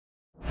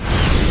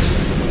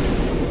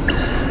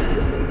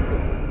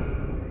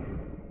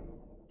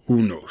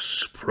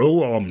Unos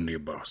pro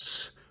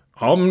omnibus,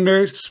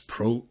 omnes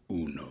pro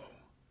uno.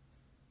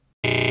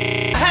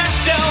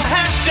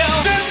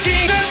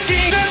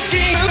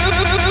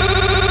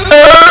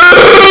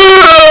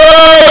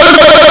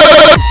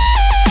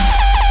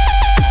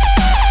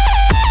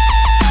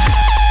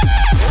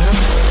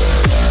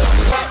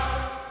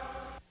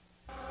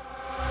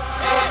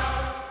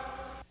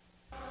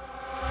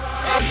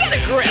 Get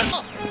a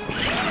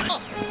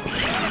grip!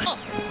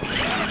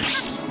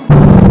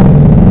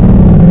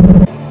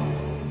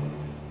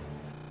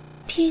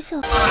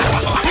 Pizza.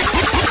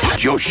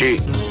 Yoshi!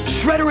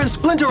 Shredder and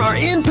Splinter are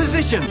in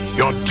position!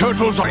 Your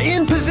turtles are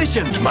In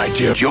position! my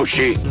dear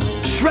Yoshi!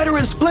 Shredder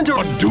and Splinter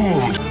are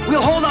Doomed!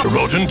 We'll hold up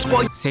Rodent!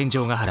 while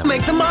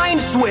make the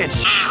mind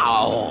switch!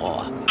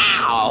 Ow!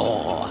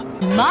 Ow!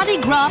 Mardi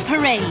Gras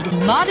Parade.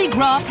 Mardi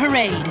Gras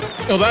Parade.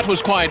 Oh, that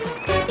was quite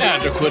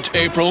adequate,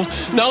 April.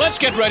 Now let's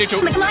get ready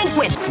to... Make the mind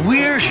switch!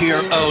 We're here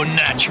au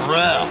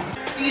naturel.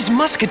 These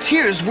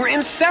musketeers were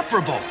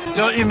inseparable!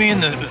 Don't you mean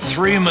the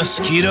three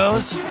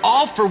mosquitoes?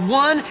 All for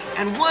one,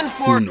 and one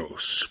for...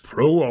 Unos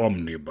pro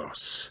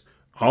omnibus,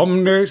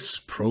 omnes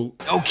pro...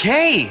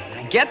 Okay,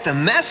 I get the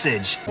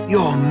message.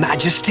 Your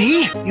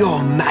Majesty,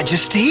 Your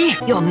Majesty,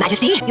 Your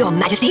Majesty, Your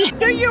Majesty.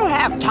 Do you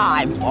have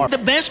time for The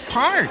best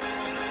part.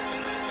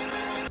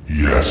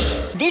 Yes!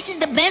 this? Is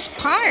the best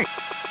part.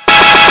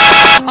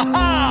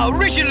 Ah,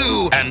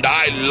 Richelieu! And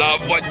I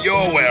love what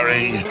you're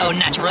wearing! Au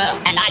naturel.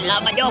 And I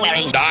love what you're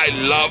wearing. And I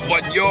love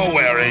what you're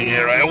wearing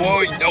here.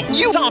 Oh, no.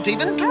 You don't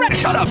even dress.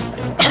 Shut up!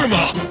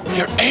 Irma,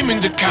 you're aiming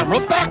the camera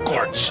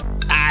backwards.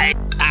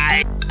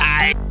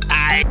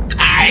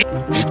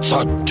 It's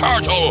a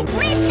turtle!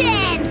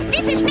 Listen!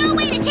 This is no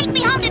way to take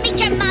me home to meet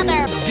your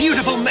mother!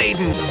 Beautiful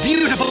maiden,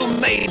 beautiful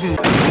maiden.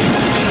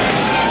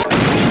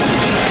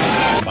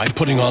 By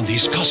putting on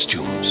these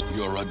costumes.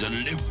 You're a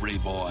delivery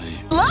boy.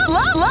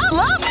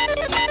 Love.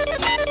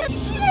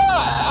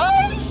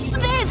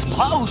 This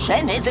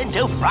potion isn't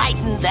to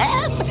frighten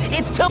them.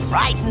 It's to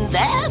frighten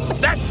them.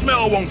 That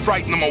smell won't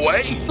frighten them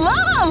away.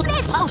 Love.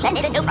 This potion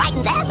isn't to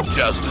frighten them.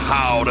 Just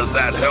how does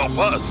that help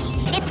us?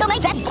 It's to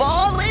make them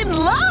fall in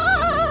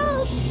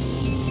love.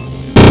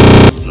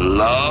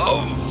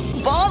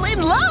 Love? Fall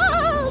in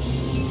love.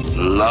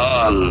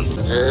 Lol.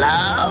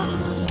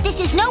 Love. This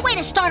is no way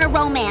to start a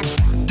romance.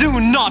 Do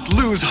not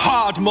lose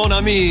heart, mon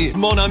ami,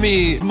 mon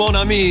ami, mon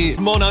ami,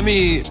 mon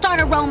ami.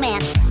 Start a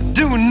romance.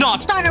 Do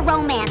not, Start a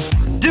romance.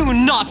 do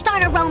not,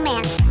 Start a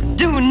romance.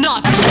 do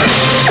not.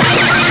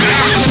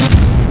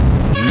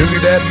 Look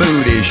at that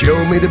booty,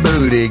 show me the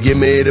booty, give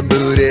me the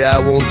booty, I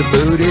want the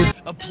booty.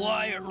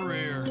 Apply it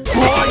rear.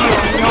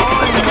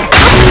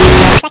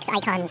 Sex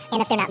icons.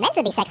 And if they're not meant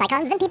to be sex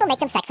icons, then people make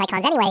them sex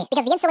icons anyway.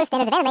 Because the insular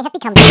standards of anime have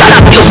become... Shut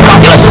up, you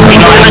scrofulous,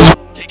 ignoramus!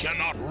 He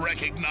cannot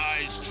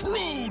recognize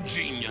true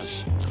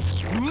genius.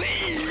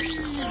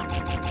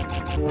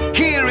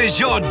 Here is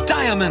your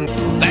diamond.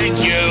 Thank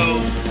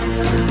you.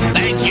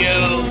 Thank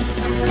you.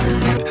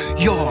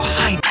 Your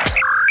height.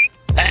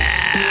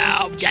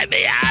 Help! Get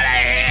me out of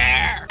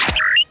here!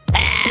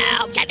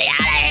 Help! Get me out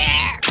of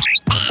here!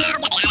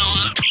 Help! Get me out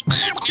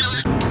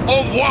of here!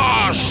 Au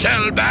revoir,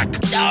 Shellback!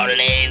 Don't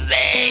leave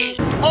me!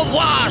 Au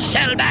revoir,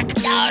 Shellback!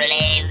 Don't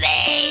leave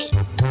me!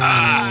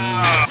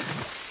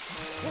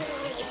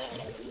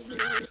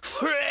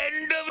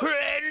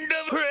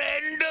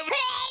 Friend of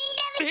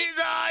his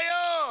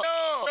IO!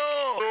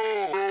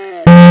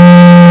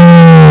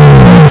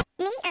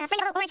 Me, friend of a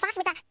little orange fox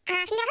with a...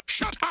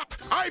 Shut up!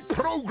 I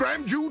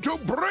programmed you to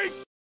break!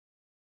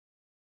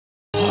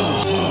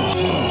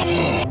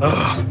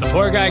 The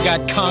poor guy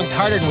got conked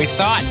harder than we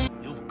thought.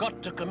 You've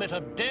got to commit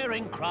a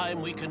daring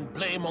crime we can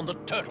blame on the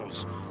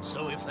turtles.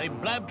 So if they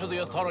blab to the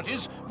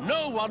authorities,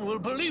 no one will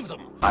believe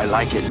them. I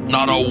like it.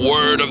 Not a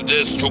word of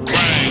this to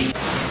Krang!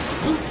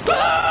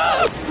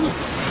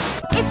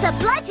 It's a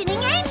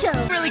bludgeoning angel!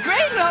 Really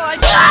great, no, I...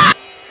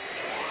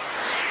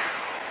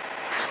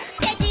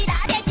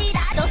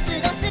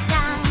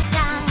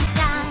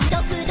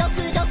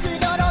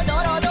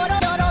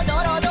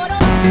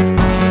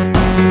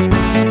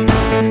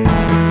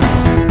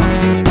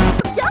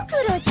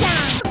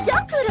 Dokuro-chan!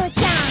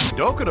 Dokuro-chan!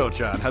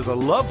 Dokuro-chan has a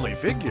lovely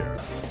figure.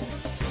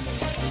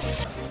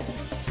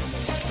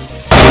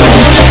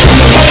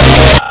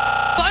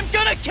 I'm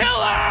gonna kill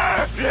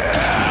her!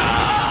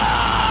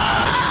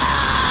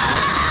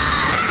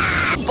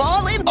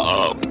 Ball in...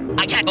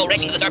 I can't go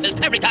racing to the surface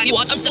every time you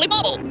want some silly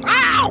bubble!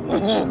 Ow!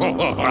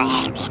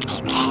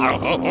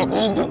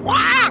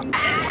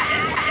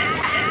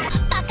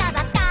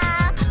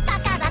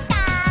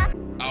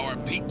 Our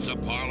pizza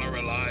parlor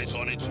relies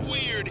on its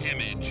weird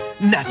image.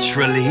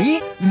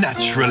 Naturally,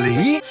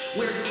 naturally.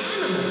 Where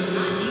animals,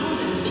 not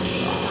humans,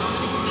 became a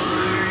dominant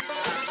species.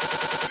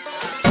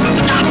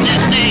 Stop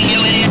this thing, you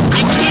idiot!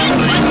 I can't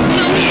listen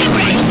to the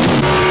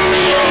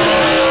embrace!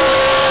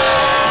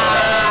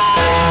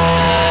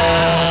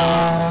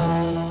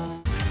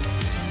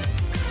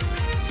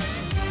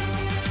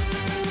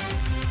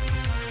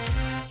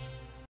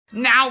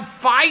 Now,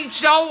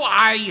 Faizo,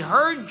 I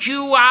heard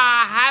you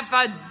have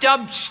a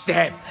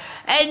dubstep.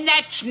 And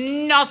that's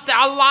not,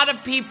 a lot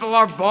of people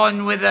are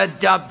born with a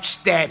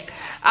dubstep.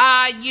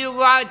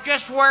 You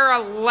just wear a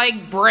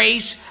leg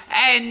brace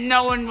and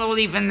no one will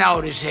even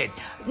notice it.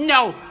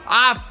 No,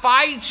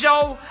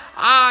 Faizo,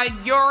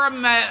 you're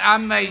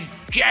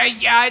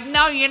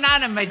no, you're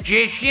not a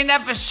magician. You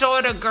never saw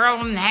the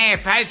girl in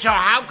half, so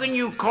how can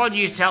you call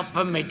yourself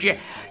a magician?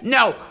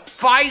 No,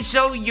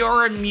 Faizo,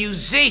 you're a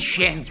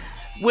musician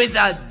with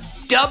a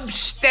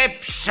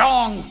dubstep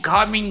song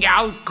coming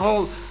out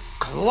called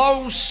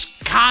Close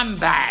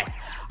Combat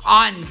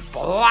on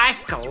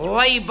Black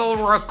Label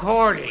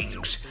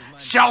Recordings.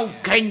 So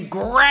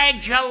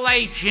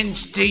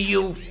congratulations to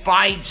you,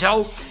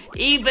 Faizo,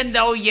 even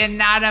though you're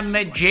not a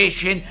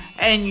magician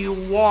and you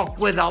walk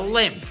with a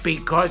limp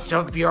because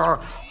of your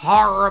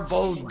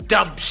horrible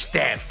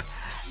dubstep.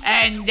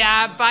 And,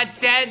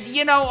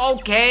 you know,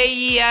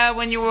 okay,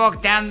 when you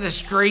walk down the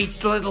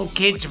street, little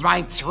kids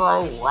might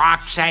throw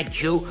rocks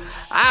at you,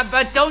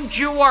 but don't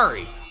you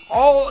worry.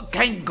 Oh,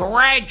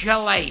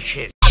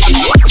 congratulations.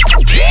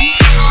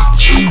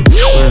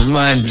 Where's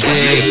my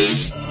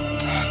dick?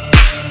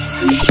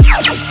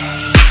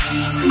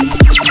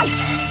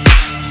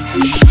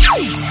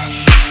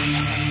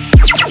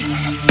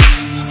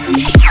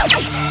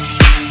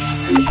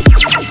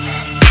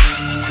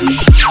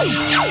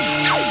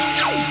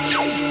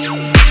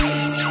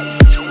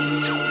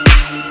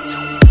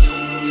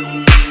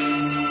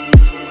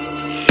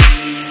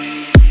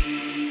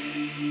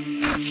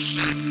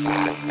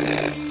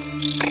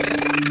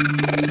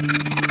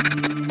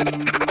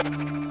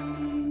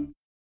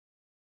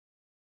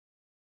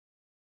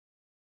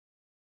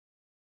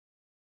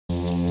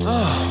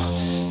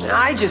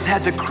 I just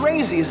had the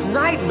craziest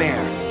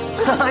nightmare.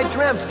 I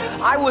dreamt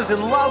I was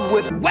in love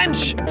with...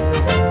 Wench!